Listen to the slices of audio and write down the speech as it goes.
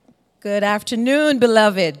Good afternoon,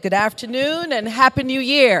 beloved. Good afternoon and Happy New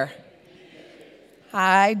Year.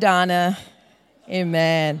 Hi, Donna.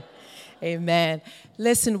 Amen. Amen.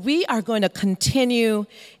 Listen, we are going to continue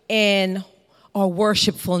in our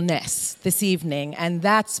worshipfulness this evening, and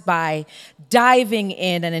that's by diving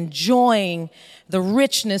in and enjoying the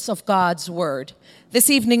richness of God's Word. This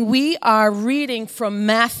evening, we are reading from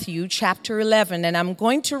Matthew chapter 11, and I'm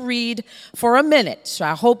going to read for a minute, so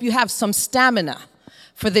I hope you have some stamina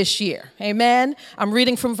for this year. Amen. I'm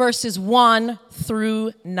reading from verses 1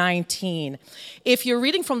 through 19. If you're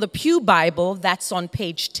reading from the Pew Bible, that's on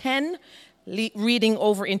page 10, reading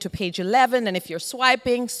over into page 11. And if you're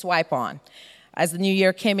swiping, swipe on. As the new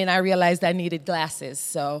year came in, I realized I needed glasses.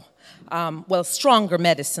 So, stronger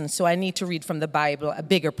medicine. So I need to read from the Bible, a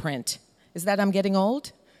bigger print. Is that I'm getting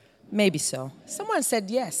old? Maybe so. Someone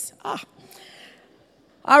said yes.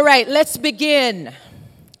 All right, let's begin.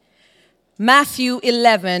 Matthew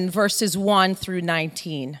 11, verses 1 through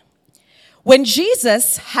 19. When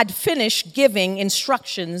Jesus had finished giving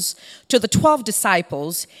instructions to the 12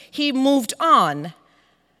 disciples, he moved on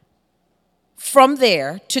from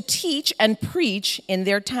there to teach and preach in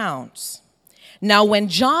their towns. Now, when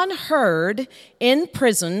John heard in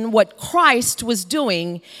prison what Christ was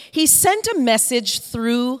doing, he sent a message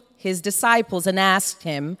through his disciples and asked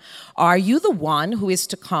him, "Are you the one who is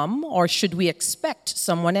to come, or should we expect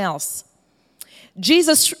someone else?"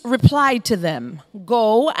 Jesus replied to them,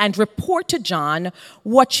 "Go and report to John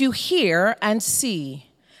what you hear and see.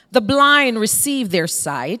 The blind receive their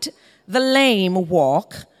sight, the lame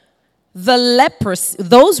walk,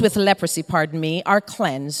 those with leprosy, are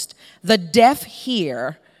cleansed, the deaf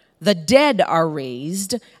hear, the dead are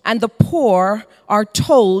raised, and the poor are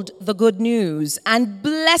told the good news. And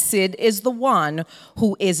blessed is the one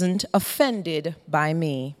who isn't offended by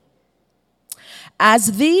me."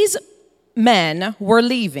 As these men were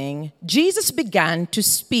leaving, Jesus began to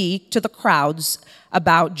speak to the crowds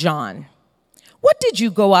about John. "What did you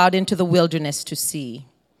go out into the wilderness to see?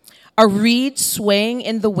 A reed swaying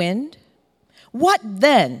in the wind? What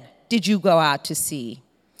then did you go out to see?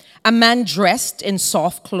 A man dressed in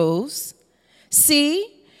soft clothes?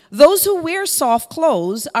 See, those who wear soft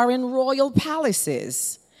clothes are in royal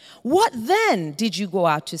palaces. What then did you go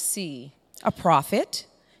out to see? A prophet?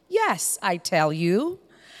 Yes, I tell you.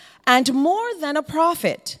 And more than a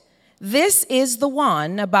prophet. This is the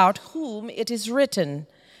one about whom it is written,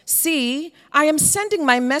 'See, I am sending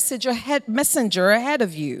my messenger ahead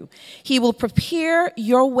of you. He will prepare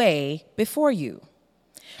your way before you.'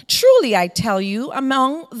 Truly, I tell you,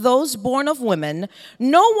 among those born of women,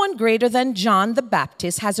 no one greater than John the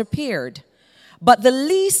Baptist has appeared. But the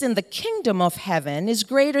least in the kingdom of heaven is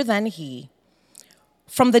greater than he.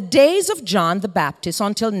 From the days of John the Baptist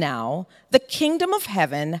until now, the kingdom of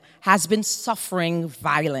heaven has been suffering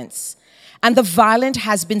violence, and the violent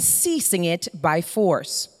has been seizing it by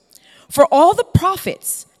force. For all the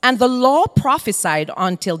prophets and the law prophesied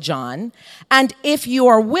until John, and if you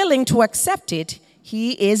are willing to accept it,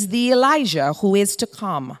 he is the Elijah who is to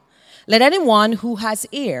come. Let anyone who has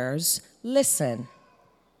ears listen.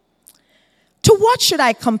 To what should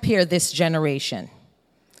I compare this generation?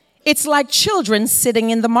 It's like children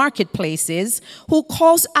sitting in the marketplaces who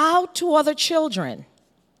calls out to other children.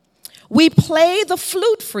 We play the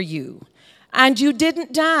flute for you, and you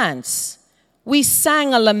didn't dance. We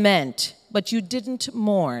sang a lament, but you didn't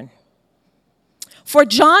mourn. For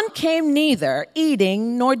John came neither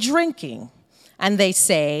eating nor drinking, and they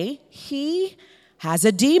say, he has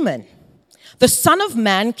a demon. The Son of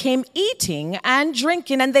Man came eating and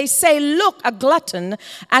drinking, and they say, look, a glutton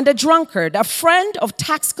and a drunkard, a friend of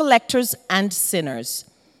tax collectors and sinners.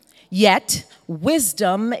 Yet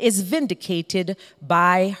wisdom is vindicated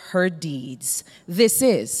by her deeds." This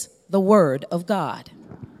is the word of God.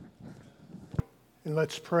 And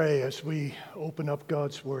let's pray as we open up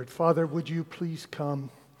God's word. Father, would you please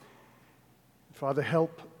come? Father,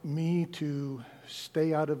 help me to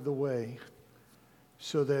stay out of the way,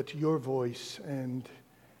 so that your voice and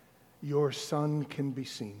your Son can be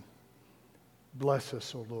seen. Bless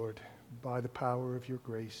us, O Lord, by the power of your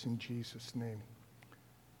grace, in Jesus' name.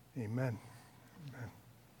 Amen. Amen.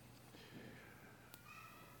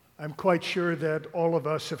 I'm quite sure that all of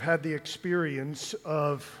us have had the experience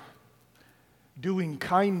of doing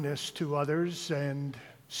kindness to others and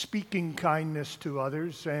speaking kindness to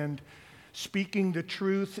others and speaking the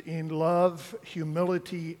truth in love,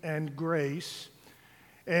 humility, and grace,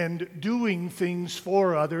 and doing things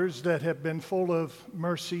for others that have been full of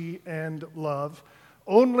mercy and love,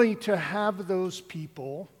 only to have those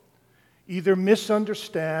people either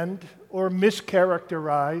misunderstand or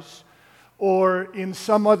mischaracterize or in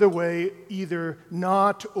some other way either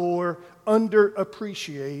not or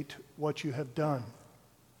underappreciate what you have done.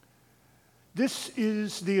 This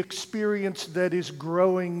is the experience that is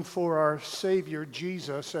growing for our Savior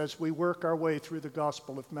Jesus as we work our way through the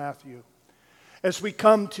Gospel of Matthew. As we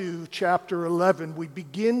come to chapter 11, we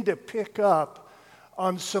begin to pick up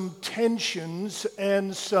on some tensions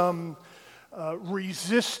and some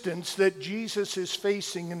resistance that Jesus is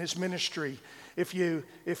facing in his ministry. If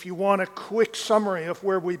you want a quick summary of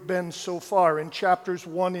where we've been so far, in chapters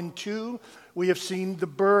 1 and 2, we have seen the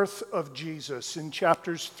birth of Jesus. In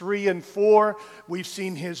chapters 3 and 4, we've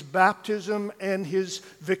seen his baptism and his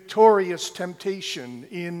victorious temptation.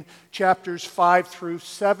 In chapters 5 through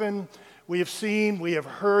 7, we have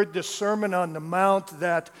heard the Sermon on the Mount,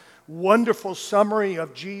 that wonderful summary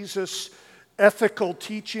of Jesus' ethical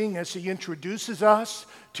teaching as he introduces us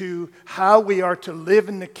to how we are to live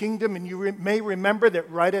in the kingdom. And you may remember that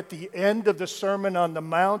right at the end of the Sermon on the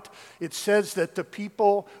Mount, it says that the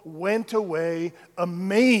people went away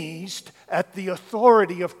amazed at the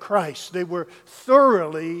authority of Christ. They were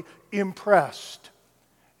thoroughly impressed.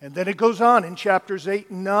 And then it goes on in chapters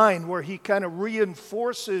 8 and 9 where he kind of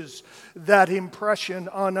reinforces that impression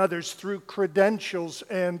on others through credentials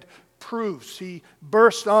and proofs. He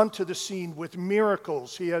bursts onto the scene with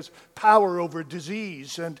miracles. He has power over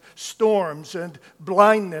disease and storms and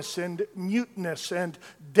blindness and muteness and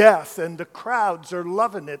death, and the crowds are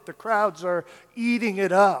loving it. The crowds are eating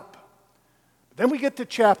it up. Then we get to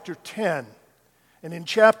chapter 10. And in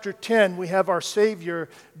chapter 10, we have our Savior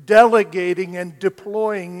delegating and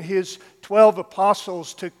deploying his 12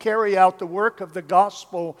 apostles to carry out the work of the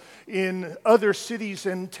gospel in other cities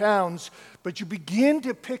and towns. But you begin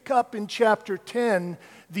to pick up in chapter 10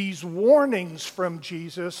 these warnings from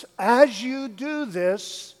Jesus. As you do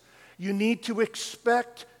this, you need to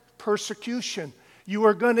expect persecution. You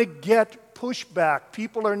are going to get pushback.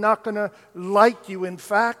 People are not going to like you. In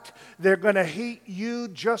fact, they're going to hate you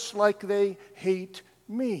just like they hate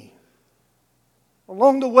me.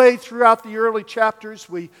 Along the way, throughout the early chapters,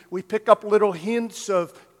 we pick up little hints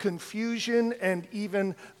of confusion and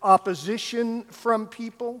even opposition from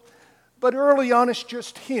people. But early on, it's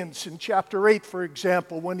just hints. In chapter 8, for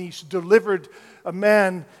example, when he's delivered a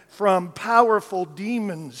man from powerful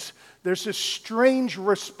demons, there's this strange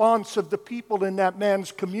response of the people in that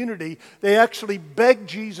man's community. They actually beg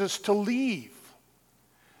Jesus to leave.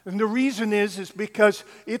 And the reason is because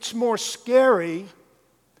it's more scary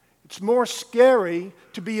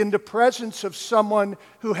to be in the presence of someone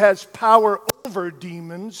who has power over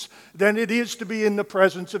demons than it is to be in the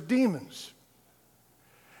presence of demons.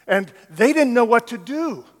 And they didn't know what to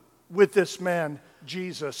do with this man,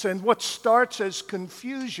 Jesus. And what starts as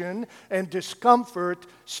confusion and discomfort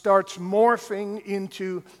starts morphing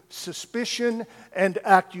into suspicion and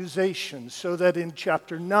accusation. So that in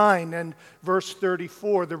chapter 9 and verse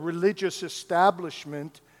 34, the religious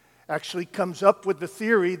establishment actually comes up with the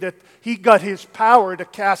theory that he got his power to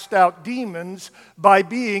cast out demons by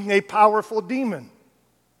being a powerful demon.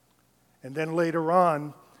 And then later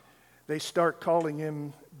on, they start calling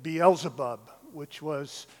him Beelzebub, which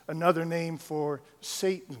was another name for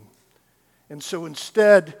Satan. And so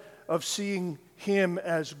instead of seeing him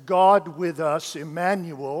as God with us,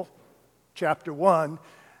 Emmanuel, chapter 1,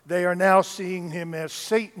 they are now seeing him as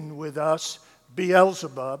Satan with us,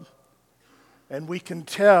 Beelzebub. And we can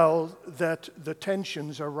tell that the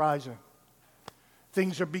tensions are rising.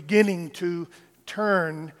 Things are beginning to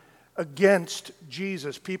turn against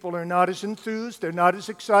Jesus. People are not as enthused, they're not as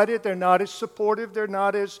excited, they're not as supportive, they're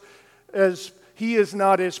not as he is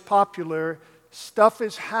not as popular. Stuff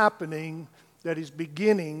is happening that is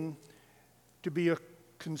beginning to be a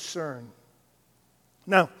concern.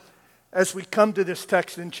 Now, as we come to this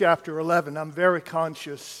text in chapter 11, I'm very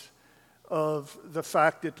conscious of the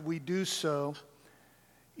fact that we do so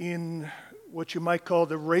in what you might call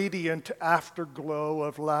the radiant afterglow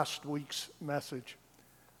of last week's message.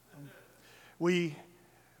 We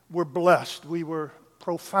were blessed. We were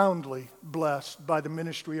profoundly blessed by the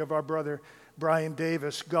ministry of our brother Brian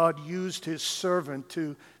Davis. God used his servant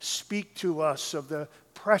to speak to us of the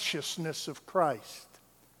preciousness of Christ.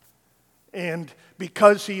 And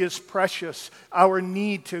because he is precious, our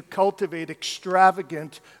need to cultivate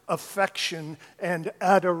extravagant affection and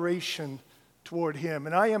adoration toward him.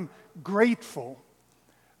 And I am grateful.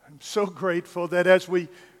 I'm so grateful that as we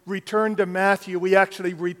return to Matthew, we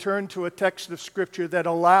actually return to a text of Scripture that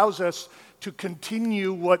allows us to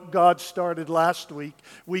continue what God started last week.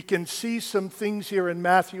 We can see some things here in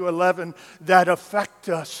Matthew 11 that affect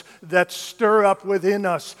us, that stir up within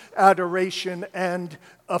us adoration and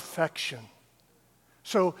affection.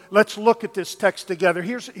 So let's look at this text together.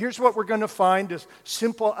 Here's what we're going to find, a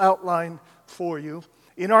simple outline for you.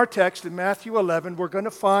 In our text in Matthew 11, we're going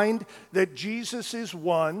to find that Jesus is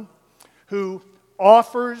one who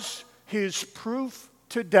offers his proof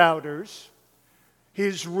to doubters,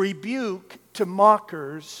 his rebuke to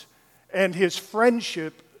mockers, and his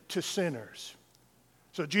friendship to sinners.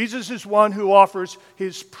 So Jesus is one who offers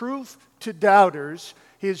his proof to doubters,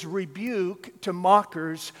 his rebuke to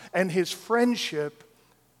mockers, and his friendship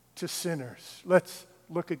to sinners. Let's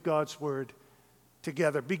look at God's word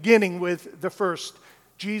together. Beginning with the first,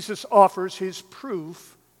 Jesus offers his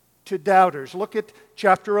proof to doubters. Look at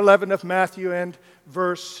chapter 11 of Matthew and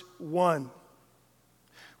verse 1.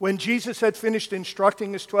 When Jesus had finished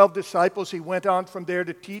instructing his 12 disciples, he went on from there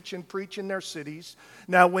to teach and preach in their cities.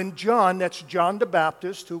 Now when John, that's John the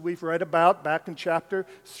Baptist, who we've read about back in chapter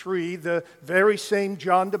 3, the very same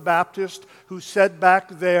John the Baptist who said back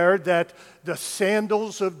there that the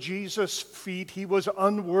sandals of Jesus' feet he was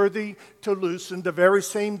unworthy to loosen, the very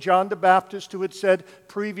same John the Baptist who had said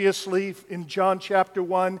previously in John chapter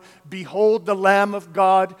 1, "Behold the Lamb of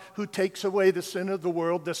God who takes away the sin of the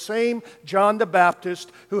world," the same John the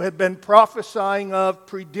Baptist who had been prophesying of,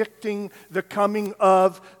 predicting the coming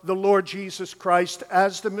of the Lord Jesus Christ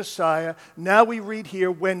as the Messiah. Now we read here,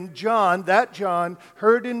 when John, that John,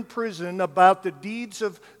 heard in prison about the deeds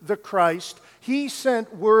of the Christ, he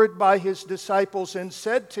sent word by his disciples and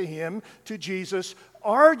said to him, to Jesus,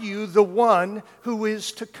 "Are you the one who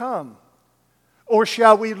is to come? Or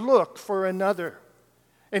shall we look for another?"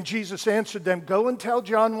 And Jesus answered them, "Go and tell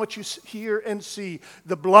John what you hear and see.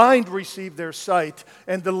 The blind receive their sight,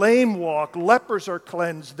 and the lame walk. Lepers are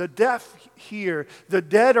cleansed, the deaf hear, the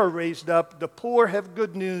dead are raised up, the poor have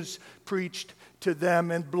good news preached to them,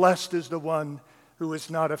 and blessed is the one who is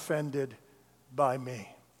not offended by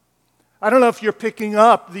me." I don't know if you're picking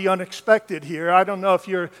up the unexpected here. I don't know if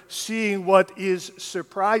you're seeing what is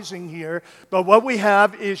surprising here. But what we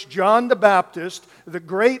have is John the Baptist, the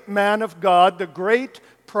great man of God, the great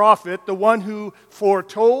prophet, the one who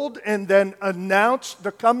foretold and then announced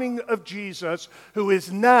the coming of Jesus, who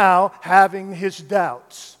is now having his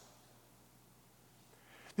doubts.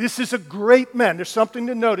 This is a great man. There's something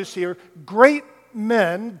to notice here. Great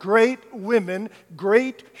men, great women,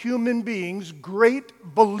 great human beings, great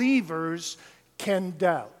believers can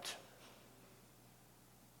doubt.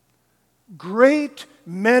 Great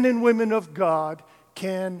men and women of God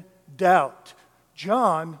can doubt.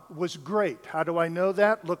 John was great. How do I know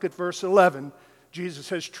that? Look at verse 11. Jesus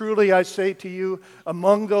says, "Truly I say to you,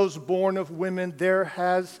 among those born of women, there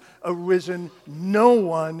has arisen no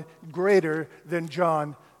one greater than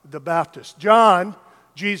John the Baptist." John,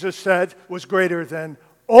 Jesus said, was greater than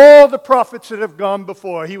all the prophets that have gone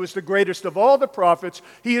before. He was the greatest of all the prophets.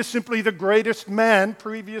 He is simply the greatest man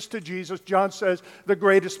previous to Jesus. John says the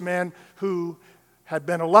greatest man who had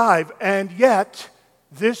been alive. And yet,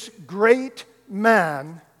 this great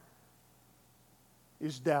man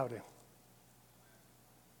is doubting.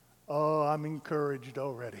 Oh, I'm encouraged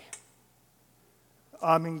already.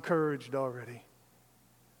 I'm encouraged already.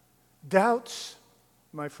 Doubts,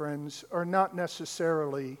 my friends, are not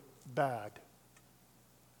necessarily bad.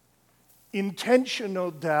 Intentional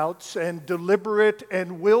doubts and deliberate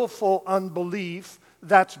and willful unbelief,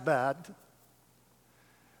 that's bad.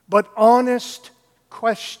 But honest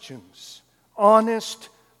questions, honest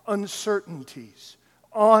uncertainties,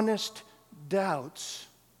 honest doubts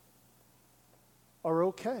are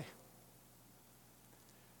okay.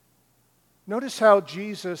 Notice how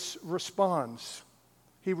Jesus responds.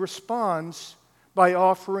 He responds by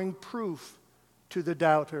offering proof to the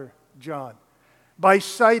doubter, John, by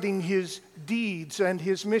citing his deeds and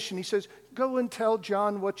his mission. He says, "Go and tell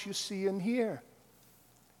John what you see and hear."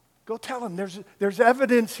 Go tell him. There's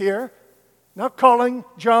evidence here. Not calling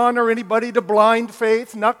John or anybody to blind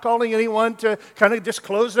faith, not calling anyone to kind of just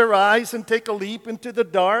close their eyes and take a leap into the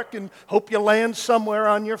dark and hope you land somewhere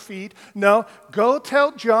on your feet. No, go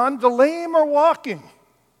tell John the lame are walking,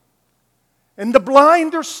 and the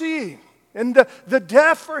blind are seeing, and the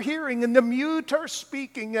deaf are hearing, and the mute are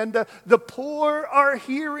speaking, and the poor are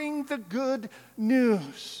hearing the good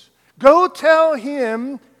news. Go tell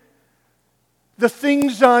him the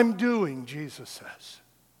things I'm doing, Jesus says.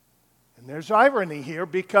 And there's irony here,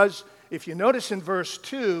 because if you notice in verse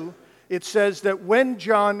 2, it says that when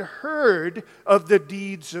John heard of the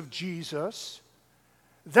deeds of Jesus,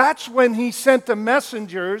 that's when he sent the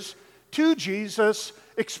messengers to Jesus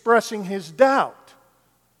expressing his doubt.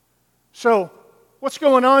 So, what's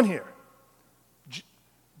going on here?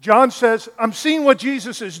 John says, I'm seeing what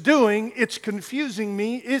Jesus is doing. It's confusing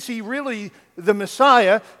me. Is he really the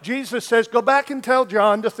Messiah? Jesus says, go back and tell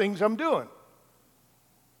John the things I'm doing.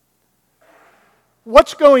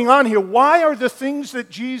 What's going on here? Why are the things that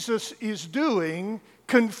Jesus is doing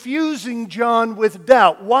confusing John with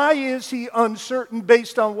doubt? Why is he uncertain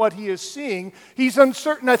based on what he is seeing? He's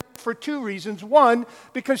uncertain, I think, for two reasons. One,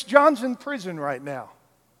 because John's in prison right now.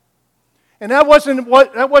 And that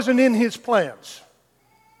wasn't in his plans.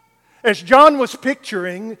 As John was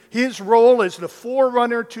picturing his role as the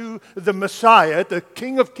forerunner to the Messiah, the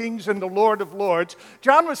King of Kings and the Lord of Lords,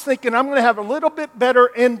 John was thinking, I'm going to have a little bit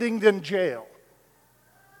better ending than jail.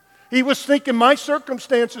 He was thinking, my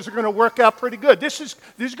circumstances are going to work out pretty good. This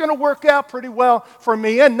is going to work out pretty well for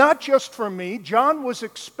me, and not just for me. John was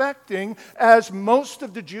expecting, as most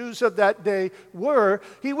of the Jews of that day were,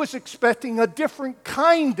 he was expecting a different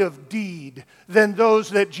kind of deed than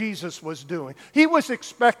those that Jesus was doing. He was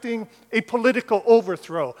expecting a political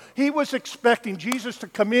overthrow. He was expecting Jesus to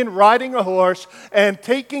come in riding a horse and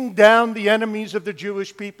taking down the enemies of the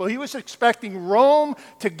Jewish people. He was expecting Rome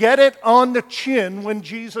to get it on the chin when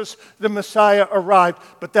Jesus, the Messiah, arrived.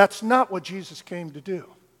 But that's not what Jesus came to do.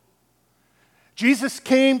 Jesus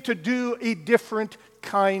came to do a different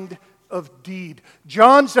kind of deed.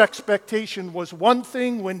 John's expectation was one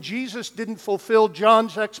thing. When Jesus didn't fulfill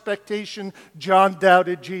John's expectation, John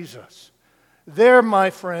doubted Jesus. There, my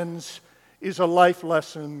friends, is a life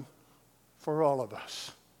lesson for all of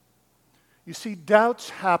us. You see, doubts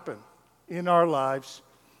happen in our lives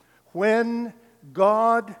when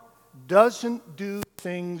God doesn't do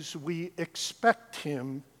things we expect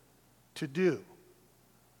Him to do.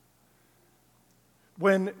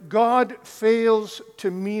 When God fails to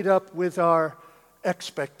meet up with our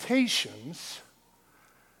expectations,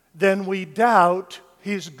 then we doubt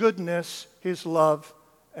His goodness, His love,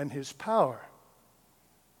 and His power.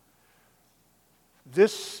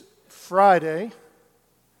 This Friday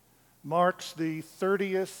marks the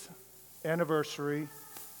 30th anniversary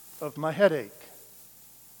of my headache.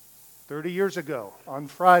 30 years ago, on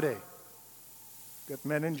Friday, got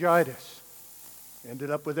meningitis, ended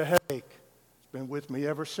up with a headache. It's been with me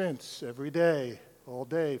ever since, every day, all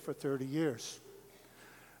day for 30 years.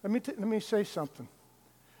 Let me say something.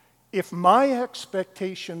 If my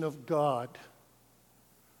expectation of God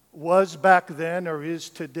was back then or is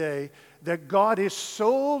today that God is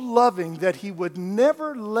so loving that He would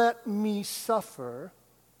never let me suffer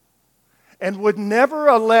and would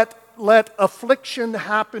never let affliction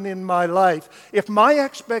happen in my life, if my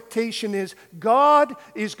expectation is God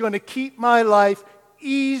is going to keep my life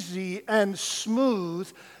easy and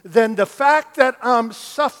smooth, then the fact that I'm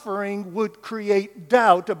suffering would create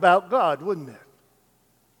doubt about God, wouldn't it?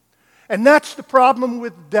 And that's the problem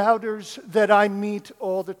with doubters that I meet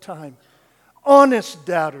all the time. Honest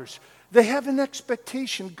doubters. They have an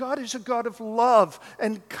expectation. God is a God of love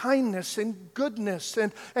and kindness and goodness,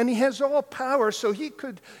 and He has all power, so He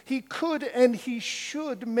could and He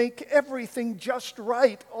should make everything just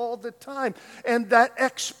right all the time. And that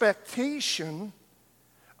expectation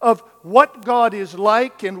of what God is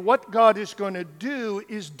like and what God is going to do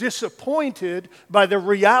is disappointed by the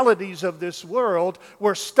realities of this world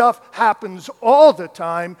where stuff happens all the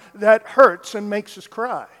time that hurts and makes us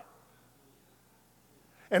cry.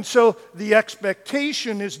 And so the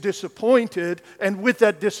expectation is disappointed, and with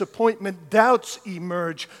that disappointment, doubts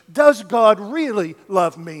emerge. Does God really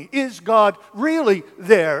love me? Is God really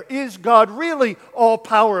there? Is God really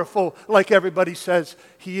all-powerful like everybody says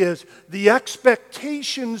He is? The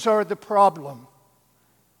expectations are the problem,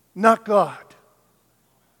 not God.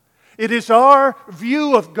 It is our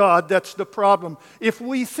view of God that's the problem. If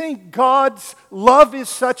we think God's love is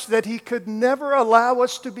such that He could never allow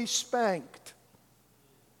us to be spanked,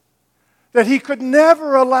 that He could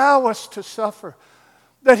never allow us to suffer,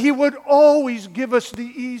 that He would always give us the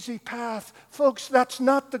easy path. Folks, that's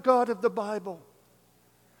not the God of the Bible.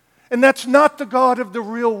 And that's not the God of the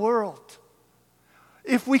real world.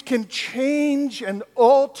 If we can change and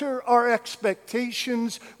alter our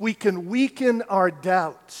expectations, we can weaken our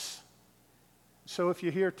doubts. So if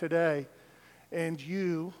you're here today and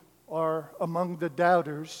you are among the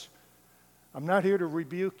doubters, I'm not here to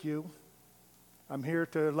rebuke you. I'm here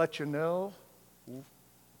to let you know,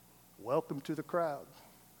 welcome to the crowd.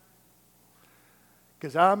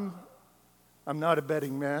 Because I'm not a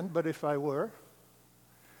betting man, but if I were,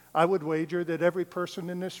 I would wager that every person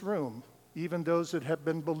in this room, even those that have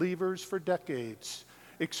been believers for decades,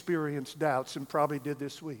 experienced doubts and probably did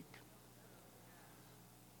this week.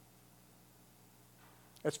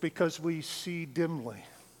 That's because we see dimly.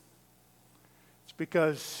 It's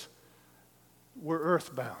because we're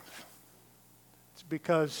earthbound. It's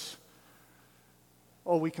because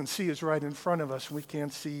all we can see is right in front of us. We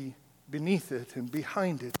can't see beneath it and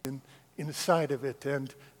behind it and inside of it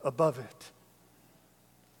and above it.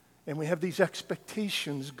 And we have these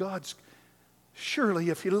expectations. God's, surely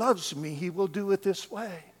if He loves me, He will do it this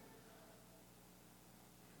way.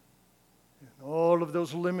 And all of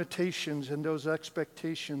those limitations and those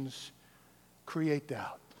expectations create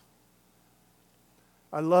doubt.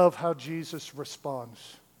 I love how Jesus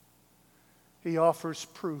responds. He offers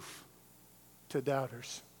proof to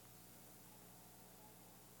doubters.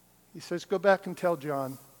 He says, go back and tell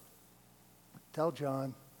John,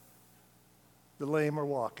 the lame are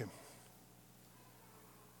walking,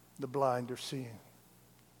 the blind are seeing,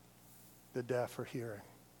 the deaf are hearing.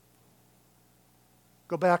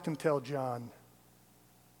 Go back and tell John,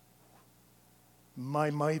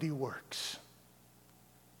 my mighty works.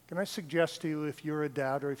 Can I suggest to you, if you're a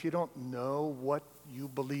doubter, if you don't know what you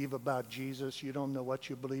believe about Jesus, you don't know what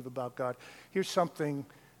you believe about God, here's something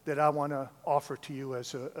that I want to offer to you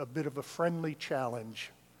as a bit of a friendly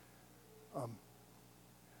challenge.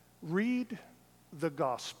 Read the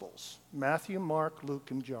Gospels, Matthew, Mark,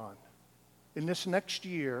 Luke, and John. In this next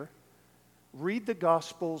year, read the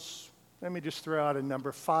Gospels, let me just throw out a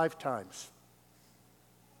number, 5 times.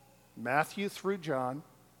 Matthew through John,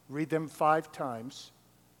 read them 5 times.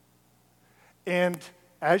 And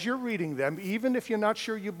as you're reading them, even if you're not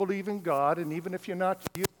sure you believe in God, and even if you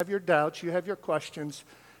have your doubts, you have your questions,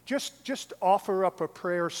 just offer up a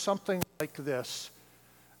prayer, something like this.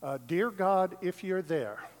 Dear God, if you're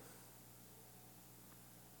there,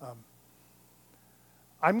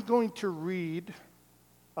 I'm going to read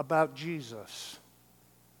about Jesus.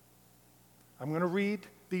 I'm going to read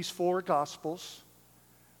these 4 Gospels.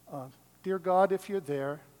 Dear God, if you're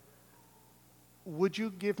there, would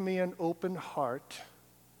you give me an open heart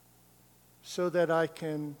so that I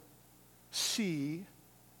can see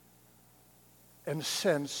and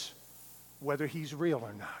sense whether He's real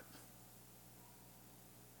or not?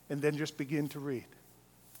 And then just begin to read.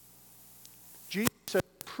 Jesus said,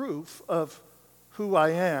 proof of who I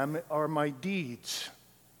am are my deeds.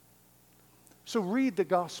 So read the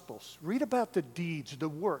Gospels. Read about the deeds, the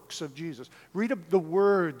works of Jesus. Read the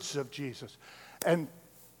words of Jesus. And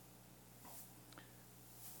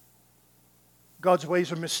God's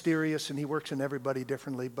ways are mysterious and He works in everybody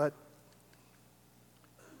differently, but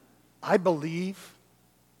I believe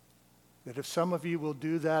that if some of you will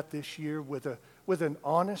do that this year with an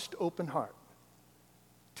honest, open heart,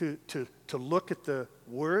 to look at the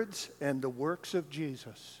words and the works of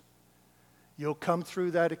Jesus, you'll come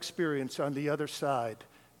through that experience on the other side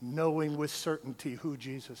knowing with certainty who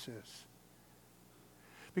Jesus is.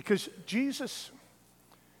 Because Jesus,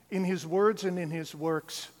 in His words and in His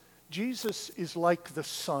works, Jesus is like the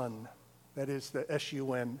sun, that is the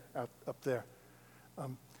S-U-N up there.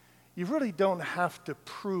 You really don't have to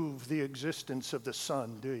prove the existence of the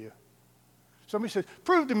sun, do you? Somebody says,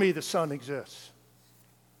 prove to me the sun exists.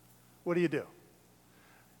 What do? Do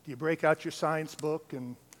you break out your science book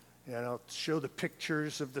and show the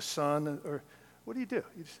pictures of the sun? Or what do?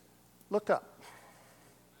 You just look up.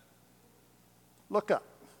 Look up.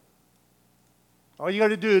 All you got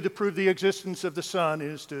to do to prove the existence of the sun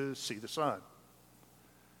is to see the sun.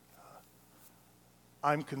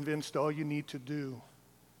 I'm convinced all you need to do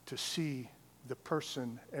to see the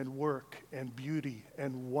person and work and beauty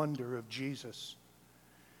and wonder of Jesus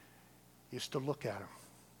is to look at Him.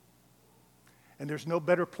 And there's no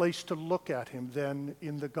better place to look at Him than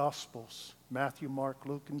in the Gospels, Matthew, Mark,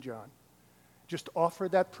 Luke, and John. Just offer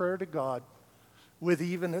that prayer to God with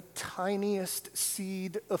even a tiniest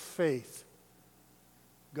seed of faith.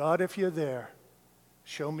 God, if you're there,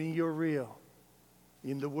 show me you're real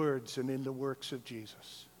in the words and in the works of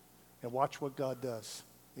Jesus. And watch what God does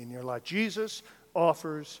in your life. Jesus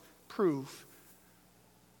offers proof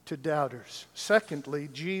to doubters. Secondly,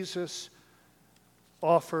 Jesus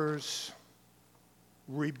offers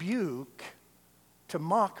rebuke to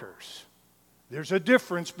mockers. There's a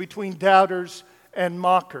difference between doubters and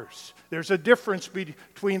mockers. There's a difference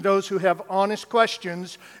between those who have honest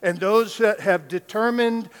questions and those that have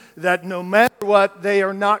determined that no matter what, they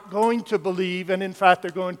are not going to believe, and in fact,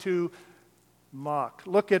 they're going to mock.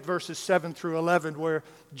 Look at verses 7 through 11, where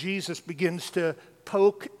Jesus begins to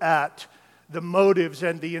poke at the motives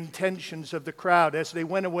and the intentions of the crowd. As they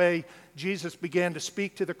went away, Jesus began to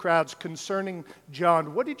speak to the crowds concerning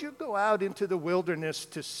John. What did you go out into the wilderness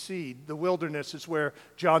to see? The wilderness is where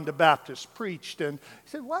John the Baptist preached. And he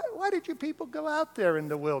said, why did you people go out there in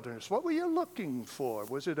the wilderness? What were you looking for?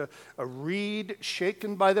 Was it a reed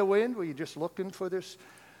shaken by the wind? Were you just looking for this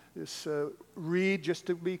reed just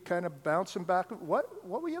to be kind of bouncing back? What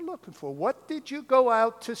were you looking for? What did you go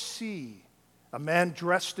out to see? A man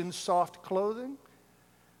dressed in soft clothing?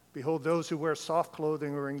 Behold, those who wear soft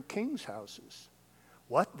clothing are in kings' houses.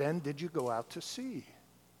 What then did you go out to see?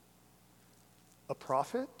 a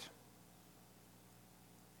prophet?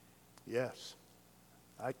 Yes,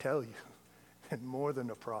 I tell you, and more than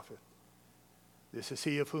a prophet. This is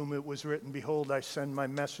he of whom it was written, Behold, I send my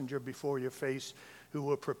messenger before your face, who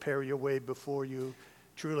will prepare your way before you.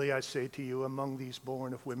 Truly I say to you, among these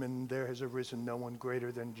born of women, there has arisen no one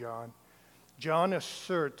greater than John. John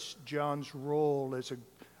asserts John's role as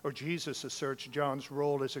Jesus asserts John's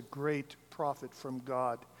role as a great prophet from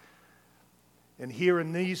God. And here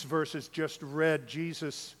in these verses just read,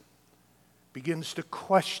 Jesus begins to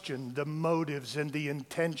question the motives and the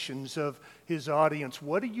intentions of his audience.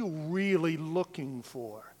 What are you really looking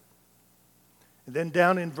for? And then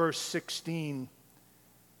down in verse 16,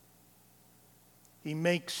 he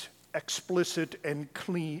makes explicit and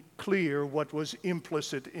clear what was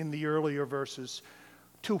implicit in the earlier verses.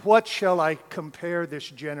 To what shall I compare this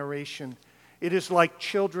generation? It is like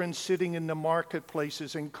children sitting in the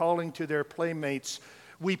marketplaces and calling to their playmates,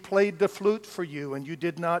 We played the flute for you, and you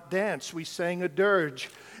did not dance. We sang a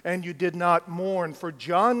dirge, and you did not mourn. For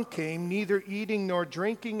John came neither eating nor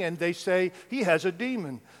drinking, and they say, He has a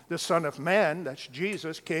demon. The Son of Man, that's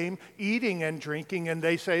Jesus, came eating and drinking, and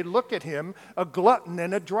they say, Look at him, a glutton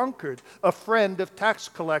and a drunkard, a friend of tax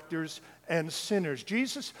collectors and sinners.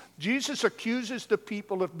 Jesus accuses the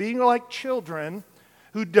people of being like children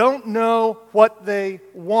who don't know what they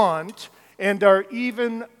want and are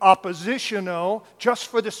even oppositional just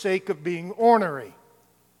for the sake of being ornery.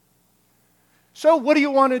 So what do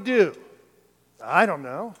you want to do? I don't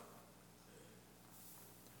know.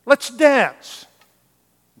 Let's dance.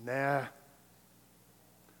 Nah.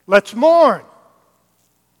 Let's mourn.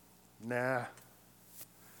 Nah.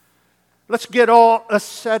 Let's get all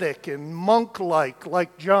ascetic and monk-like,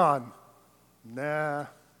 like John. Nah.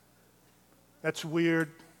 That's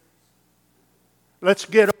weird. Let's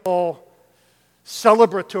get all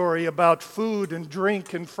celebratory about food and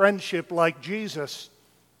drink and friendship like Jesus.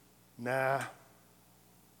 Nah.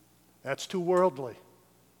 That's too worldly.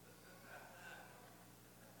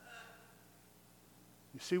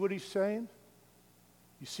 You see what he's saying?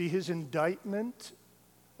 You see his indictment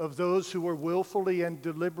of those who are willfully and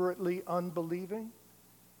deliberately unbelieving?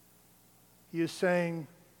 He is saying,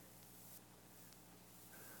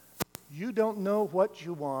 you don't know what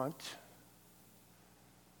you want.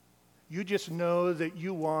 You just know that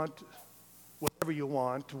you want whatever you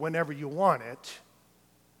want, whenever you want it,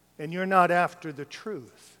 and you're not after the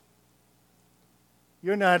truth.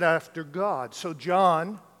 You're not after God. So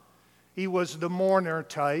John, he was the mourner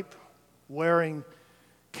type, wearing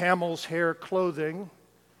camel's hair clothing,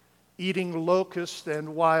 eating locusts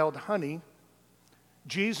and wild honey.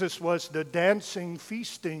 Jesus was the dancing,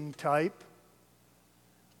 feasting type,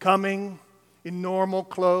 coming in normal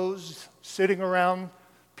clothes, sitting around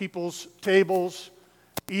people's tables,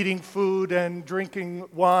 eating food and drinking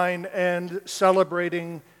wine and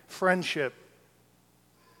celebrating friendship.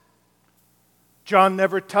 John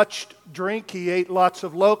never touched drink. He ate lots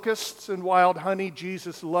of locusts and wild honey.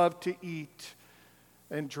 Jesus loved to eat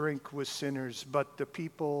and drink with sinners, but the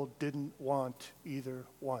people didn't want either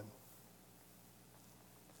one.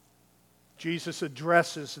 Jesus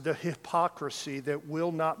addresses the hypocrisy that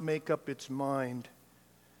will not make up its mind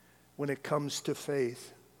when it comes to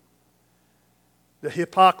faith. The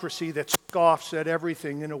hypocrisy that scoffs at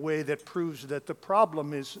everything in a way that proves that the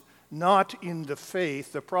problem is not in the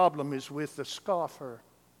faith, the problem is with the scoffer.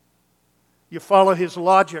 You follow his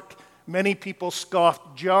logic. Many people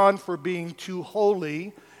scoffed John for being too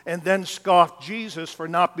holy and then scoffed Jesus for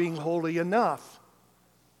not being holy enough.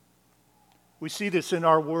 We see this in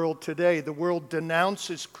our world today. The world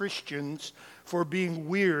denounces Christians for being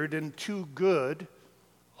weird and too good,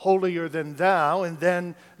 holier than thou, and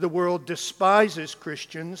then the world despises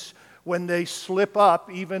Christians when they slip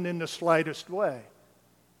up even in the slightest way.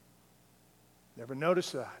 Never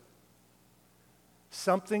notice that?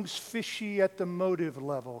 Something's fishy at the motive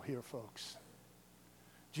level here, folks.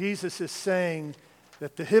 Jesus is saying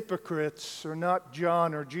that the hypocrites are not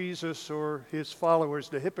John or Jesus or his followers.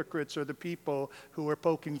 The hypocrites are the people who are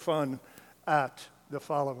poking fun at the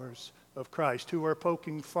followers of Christ, who are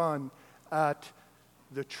poking fun at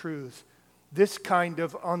the truth. This kind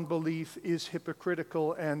of unbelief is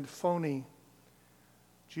hypocritical and phony.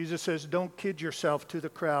 Jesus says, don't kid yourself to the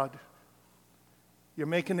crowd. You're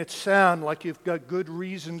making it sound like you've got good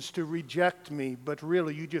reasons to reject me, but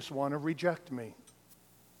really you just want to reject me.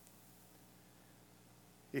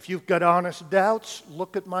 If you've got honest doubts,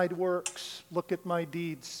 look at my works, look at my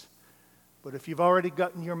deeds. But if you've already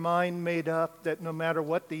gotten your mind made up that no matter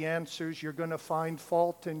what the answers, you're going to find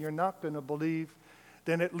fault and you're not going to believe,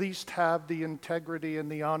 then at least have the integrity and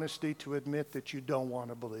the honesty to admit that you don't want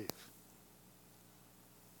to believe.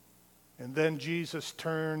 And then Jesus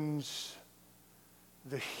turns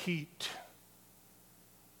the heat,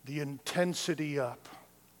 the intensity up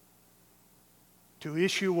to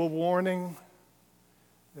issue a warning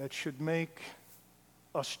that should make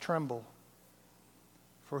us tremble.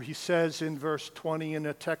 For he says in verse 20, in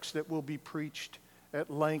a text that will be preached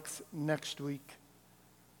at length next week,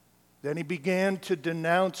 then he began to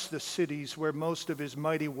denounce the cities where most of his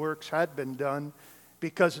mighty works had been done,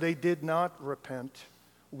 because they did not repent.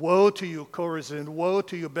 Woe to you, Chorazin! Woe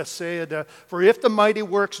to you, Bethsaida! For if the mighty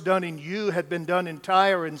works done in you had been done in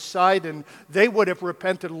Tyre and Sidon, they would have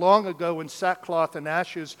repented long ago in sackcloth and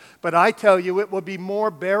ashes. But I tell you, it will be more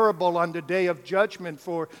bearable on the day of judgment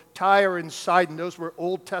for Tyre and Sidon. Those were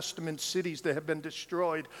Old Testament cities that have been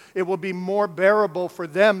destroyed. It will be more bearable for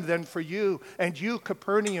them than for you. And you,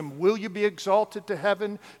 Capernaum, will you be exalted to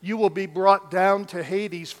heaven? You will be brought down to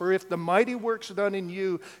Hades. For if the mighty works done in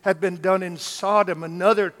you had been done in Sodom,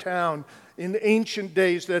 another town in ancient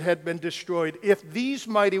days that had been destroyed, if these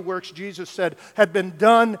mighty works, Jesus said, had been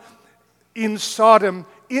done in Sodom,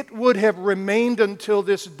 it would have remained until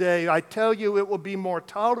this day. I tell you, it will be more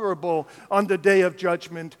tolerable on the day of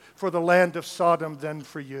judgment for the land of Sodom than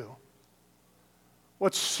for you.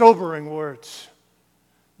 What sobering words.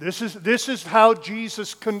 This is how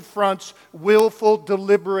Jesus confronts willful,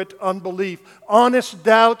 deliberate unbelief. Honest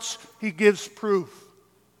doubts, he gives proof.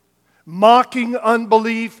 Mocking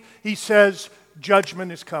unbelief, he says,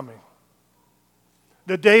 judgment is coming.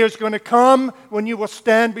 The day is going to come when you will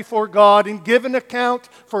stand before God and give an account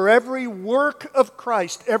for every work of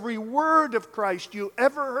Christ, every word of Christ you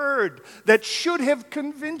ever heard that should have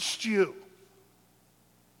convinced you.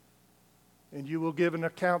 And you will give an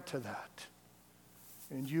account to that.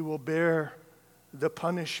 And you will bear the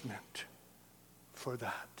punishment for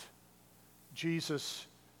that. Jesus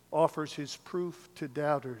offers his proof to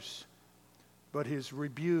doubters, but his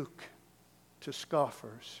rebuke to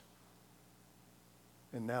scoffers.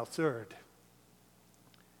 And now third,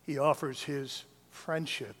 he offers his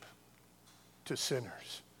friendship to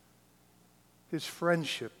sinners. His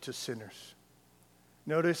friendship to sinners.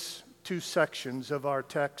 Notice two sections of our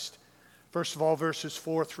text. First of all, verses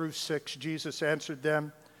 4 through 6, Jesus answered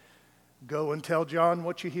them, "Go and tell John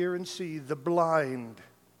what you hear and see. The blind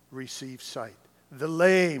receive sight. The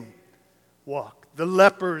lame walk. The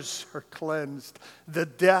lepers are cleansed. The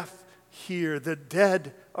deaf hear. The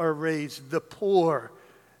dead are raised. The poor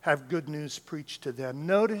have good news preached to them."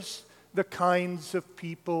 Notice the kinds of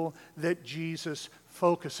people that Jesus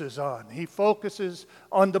focuses on. He focuses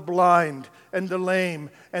on the blind and the lame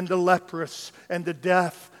and the leprous and the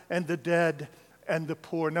deaf and the dead and the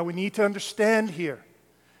poor. Now we need to understand here,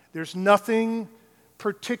 there's nothing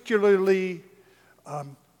particularly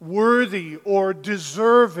worthy or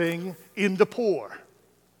deserving in the poor.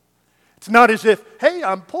 It's not as if, hey,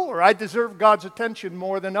 I'm poor, I deserve God's attention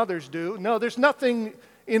more than others do. No, there's nothing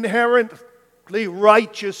inherently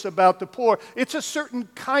righteous about the poor. It's a certain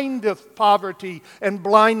kind of poverty and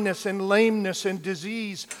blindness and lameness and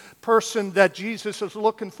disease person that Jesus is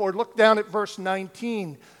looking for. Look down at verse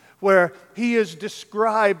 19, where he is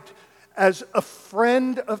described as a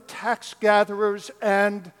friend of tax gatherers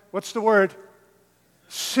and, what's the word?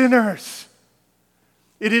 Sinners.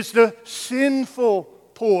 It is the sinful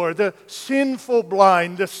poor, the sinful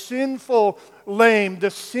blind, the sinful lame,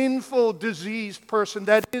 the sinful diseased person.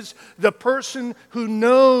 That is the person who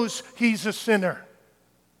knows he's a sinner.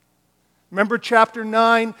 Remember chapter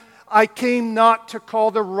 9? I came not to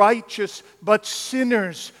call the righteous, but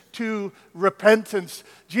sinners to repentance.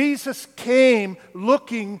 Jesus came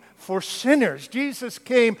looking for sinners. Jesus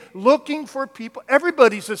came looking for people.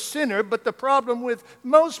 Everybody's a sinner, but the problem with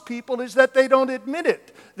most people is that they don't admit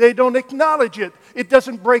it. They don't acknowledge it. It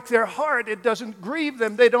doesn't break their heart. It doesn't grieve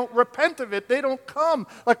them. They don't repent of it. They don't come,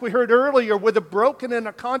 like we heard earlier, with a broken and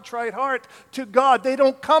a contrite heart to God. They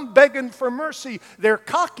don't come begging for mercy. They're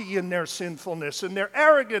cocky in their sinfulness, and they're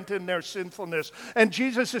arrogant in their sinfulness. And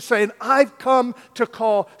Jesus is saying, I've come to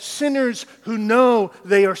call sinners who know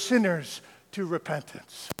they are sinners to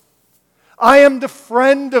repentance. I am the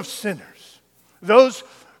friend of sinners, those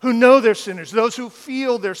who know they're sinners, those who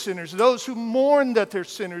feel they're sinners, those who mourn that they're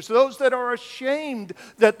sinners, those that are ashamed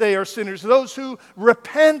that they are sinners, those who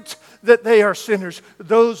repent that they are sinners.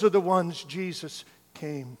 Those are the ones Jesus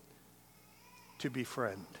came to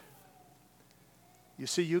befriend. You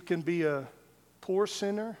see, you can be a poor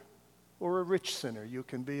sinner or a rich sinner. You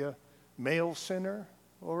can be a male sinner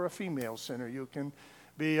or a female sinner. You can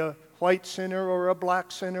be a white sinner or a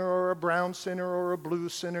black sinner or a brown sinner or a blue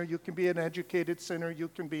sinner. You can be an educated sinner. You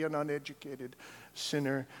can be an uneducated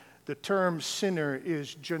sinner. The term sinner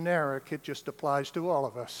is generic. It just applies to all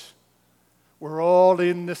of us. We're all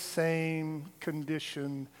in the same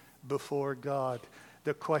condition before God.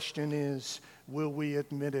 The question is, will we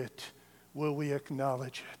admit it? Will we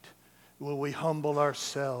acknowledge it? Will we humble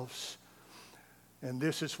ourselves? And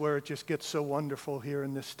this is where it just gets so wonderful here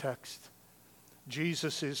in this text.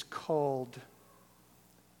 Jesus is called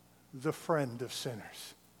the friend of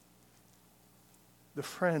sinners. The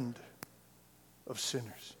friend of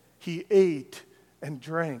sinners. He ate and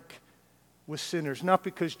drank with sinners, not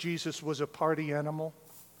because Jesus was a party animal.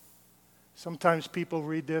 Sometimes people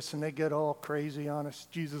read this and they get all crazy on us.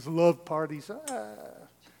 Jesus loved parties. I'm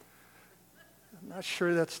not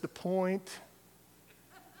sure that's the point.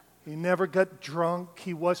 He never got drunk.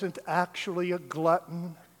 He wasn't actually a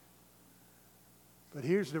glutton. But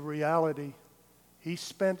here's the reality. He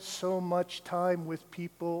spent so much time with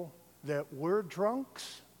people that were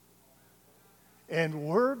drunks and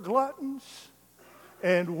were gluttons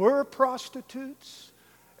and were prostitutes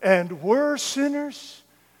and were sinners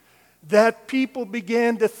that people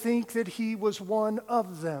began to think that he was one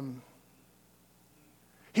of them.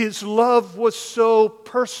 His love was so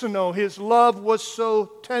personal. His love was so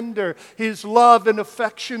tender. His love and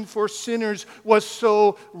affection for sinners was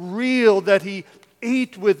so real that he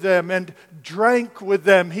ate with them and drank with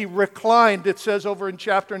them. He reclined, it says over in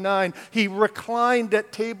chapter 9, he reclined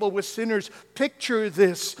at table with sinners. Picture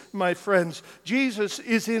this, my friends. Jesus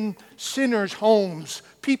is in sinners' homes,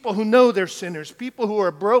 people who know they're sinners, people who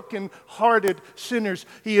are broken-hearted sinners.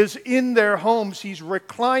 He is in their homes. He's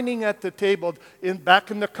reclining at the table.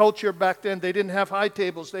 Back in the culture back then, they didn't have high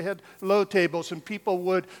tables. They had low tables, and people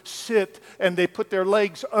would sit, and they put their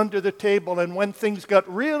legs under the table, and when things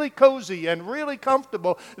got really cozy and really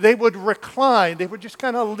comfortable, they would recline. They would just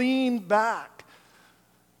kind of lean back.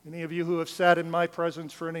 Any of you who have sat in my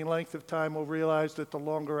presence for any length of time will realize that the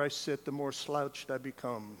longer I sit, the more slouched I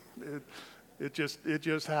become. It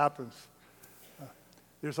just happens.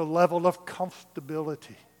 There's a level of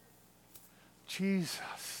comfortability.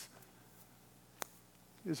 Jesus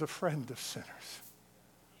is a friend of sinners.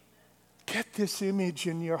 Get this image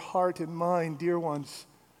in your heart and mind, dear ones.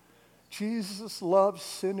 Jesus loves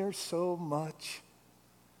sinners so much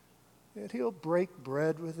that he'll break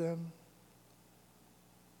bread with them.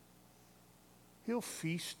 He'll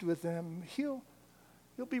feast with them. He'll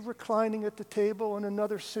be reclining at the table and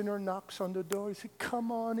another sinner knocks on the door. He says,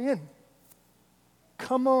 come on in.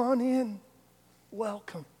 Come on in.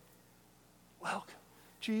 Welcome. Welcome.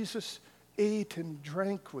 Jesus ate and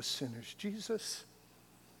drank with sinners.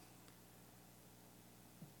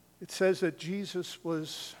 It says that Jesus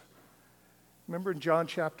was, remember in John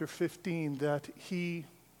chapter 15, that he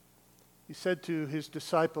said to his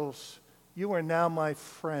disciples, you are now my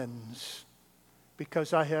friends,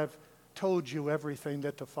 because I have told you everything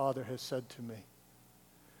that the Father has said to me.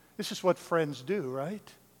 This is what friends do, right?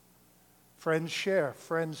 Friends share,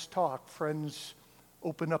 friends talk, friends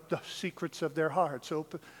open up the secrets of their hearts.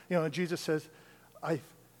 Jesus says, I've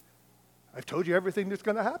told you everything that's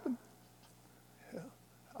going to happen.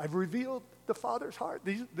 I've revealed the Father's heart.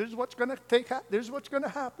 This is what's going to this is what's going to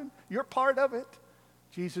happen. You're part of it.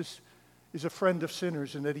 Jesus is a friend of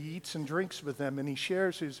sinners in that he eats and drinks with them and he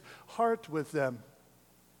shares his heart with them.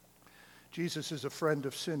 Jesus is a friend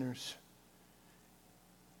of sinners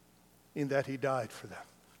in that he died for them.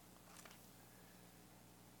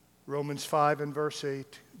 Romans 5 and verse 8,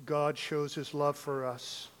 God shows his love for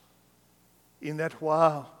us in that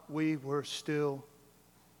while we were still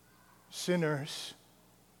sinners,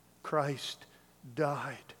 Christ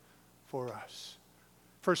died for us.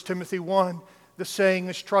 1 Timothy 1, the saying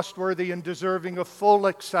is trustworthy and deserving of full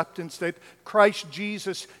acceptance that Christ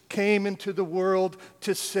Jesus came into the world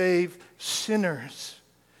to save sinners.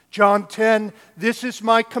 John 10, this is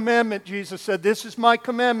my commandment, Jesus said, this is my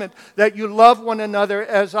commandment, that you love one another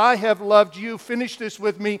as I have loved you. Finish this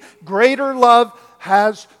with me. Greater love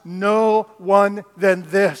has no one than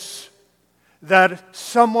this, that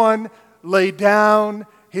someone lay down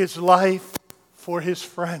his life for his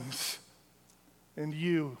friends. And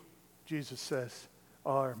you, Jesus says,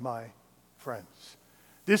 are my friends.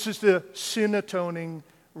 This is the sin-atoning,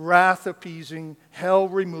 wrath-appeasing,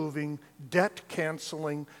 hell-removing,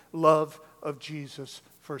 debt-canceling love of Jesus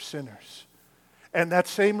for sinners. And that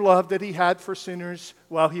same love that he had for sinners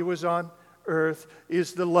while he was on earth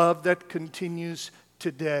is the love that continues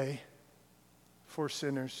today for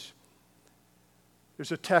sinners.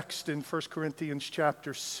 There's a text in 1 Corinthians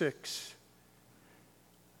chapter 6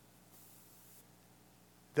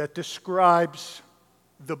 that describes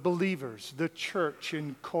the believers, the church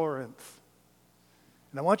in Corinth.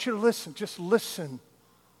 And I want you to listen, just listen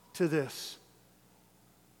to this.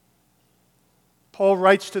 Paul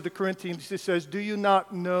writes to the Corinthians, he says, "Do you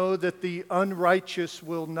not know that the unrighteous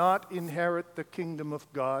will not inherit the kingdom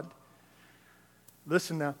of God?"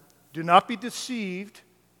 Listen now. "Do not be deceived.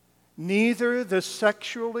 Neither the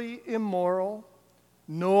sexually immoral,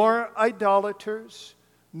 nor idolaters,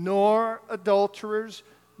 nor adulterers,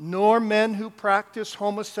 nor men who practice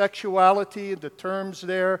homosexuality," the terms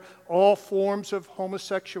there, all forms of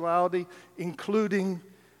homosexuality, including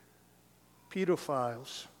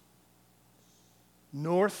pedophiles,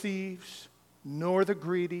 "nor thieves, nor the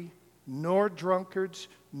greedy, nor drunkards,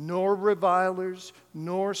 nor revilers,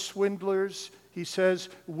 nor swindlers," he says,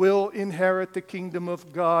 "will inherit the kingdom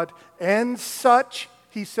of God. And such,"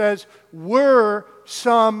 he says, "were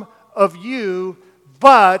some of you,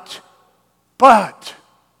 but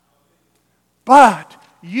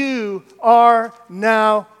you are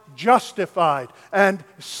now justified and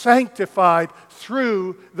sanctified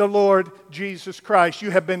through the Lord Jesus Christ."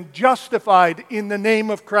 You have been justified in the name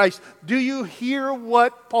of Christ. Do you hear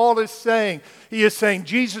what Paul is saying? He is saying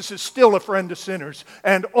Jesus is still a friend to sinners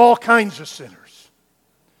and all kinds of sinners.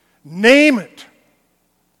 Name it.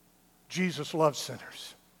 Jesus loves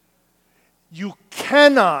sinners. You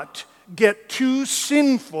cannot get too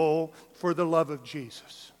sinful for the love of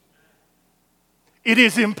Jesus. It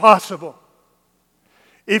is impossible.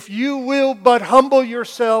 If you will but humble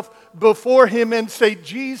yourself before Him and say,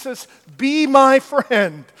 "Jesus, be my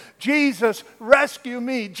friend. Jesus, rescue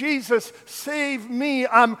me. Jesus, save me.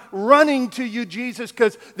 I'm running to you, Jesus,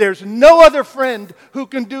 because there's no other friend who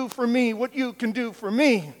can do for me what you can do for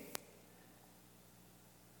me."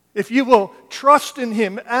 If you will trust in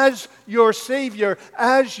Him as your Savior,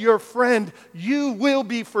 as your friend, you will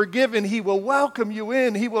be forgiven. He will welcome you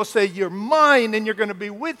in. He will say, "You're mine and you're going to be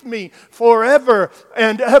with me forever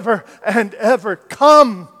and ever and ever.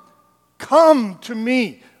 Come to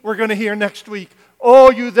me." We're going to hear next week,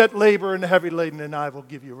 "All you that labor and heavy laden, and I will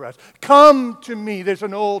give you rest." Come to me. There's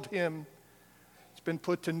an old hymn. It's been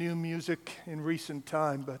put to new music in recent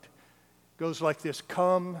time, but it goes like this: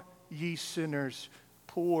 "Come, ye sinners,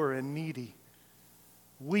 poor and needy,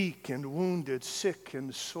 weak and wounded, sick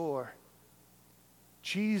and sore.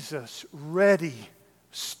 Jesus ready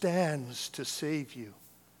stands to save you,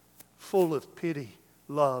 full of pity,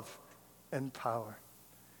 love, and power.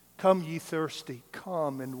 Come ye thirsty,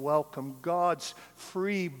 come and welcome God's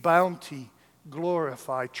free bounty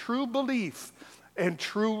glorify. True belief and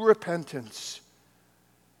true repentance,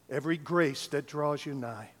 every grace that draws you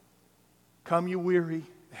nigh. Come you weary,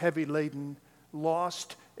 heavy laden,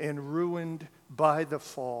 lost and ruined by the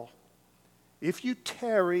fall. If you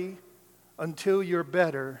tarry until you're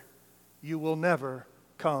better, you will never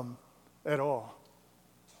come at all.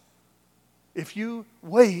 If you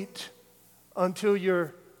wait until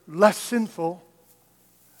you're less sinful,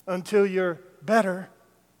 until you're better,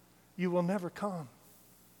 you will never come.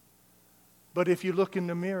 But if you look in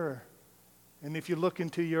the mirror, and if you look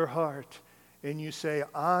into your heart, and you say,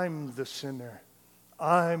 "I'm the sinner,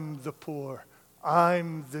 I'm the poor,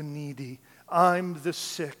 I'm the needy, I'm the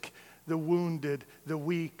sick, the wounded, the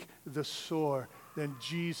weak, the sore," then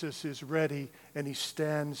Jesus is ready and He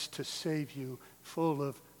stands to save you, full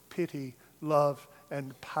of pity, love,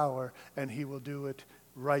 and power. And He will do it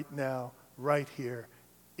right now, right here,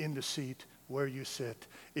 in the seat where you sit,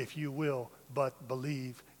 if you will but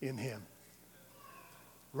believe in Him.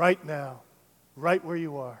 Right now, right where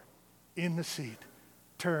you are, in the seat,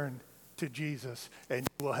 turn to Jesus, and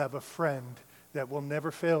you will have a friend that will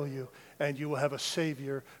never fail you, and you will have a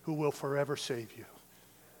Savior who will forever save you.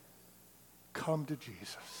 Come to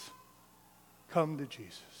Jesus. Come to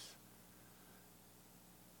Jesus.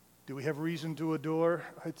 Do we have reason to adore?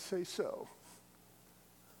 I'd say so.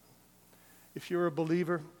 If you're a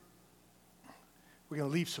believer, we're going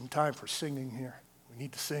to leave some time for singing here. We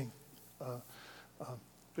need to sing.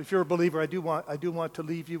 If you're a believer, I do want to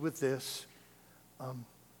leave you with this.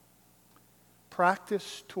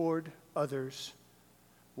 Practice toward others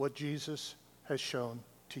what Jesus has shown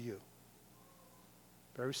to you.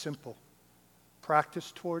 Very simple.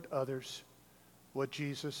 Practice toward others what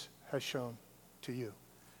Jesus has shown to you.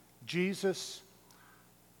 Jesus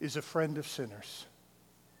is a friend of sinners.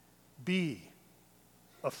 Be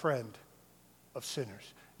a friend of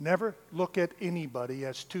sinners. Never look at anybody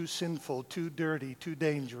as too sinful, too dirty, too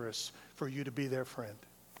dangerous for you to be their friend.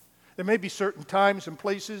 There may be certain times and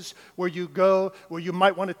places where you go where you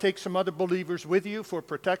might want to take some other believers with you for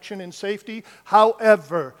protection and safety.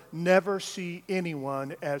 However, never see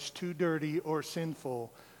anyone as too dirty or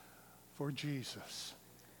sinful for Jesus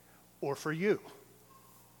or for you.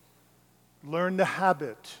 Learn the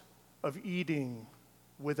habit of eating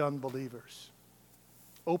with unbelievers.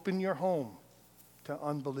 Open your home to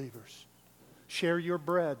unbelievers. Share your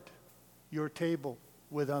bread, your table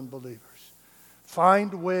with unbelievers.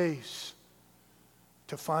 Find ways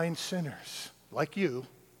to find sinners like you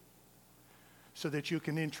so that you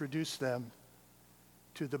can introduce them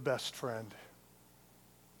to the best friend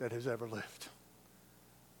that has ever lived,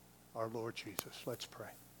 our Lord Jesus. Let's pray.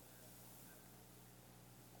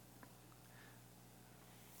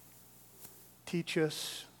 Teach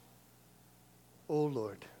us, O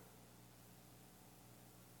Lord,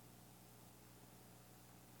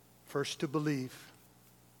 first to believe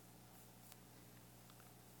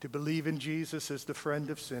in Jesus as the friend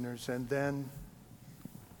of sinners, and then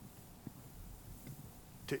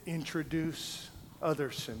to introduce other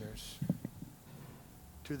sinners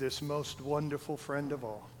to this most wonderful friend of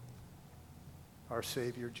all, our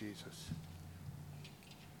Savior Jesus.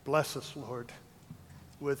 Bless us, Lord,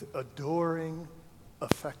 with adoring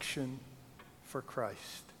affection for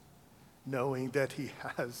Christ, knowing that he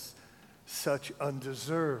has such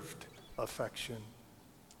undeserved affection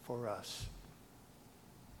for us.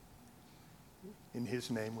 In his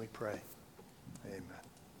name we pray. Amen.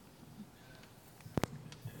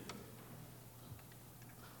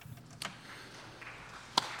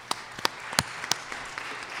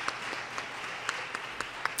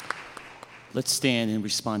 Let's stand and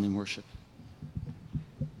respond in worship.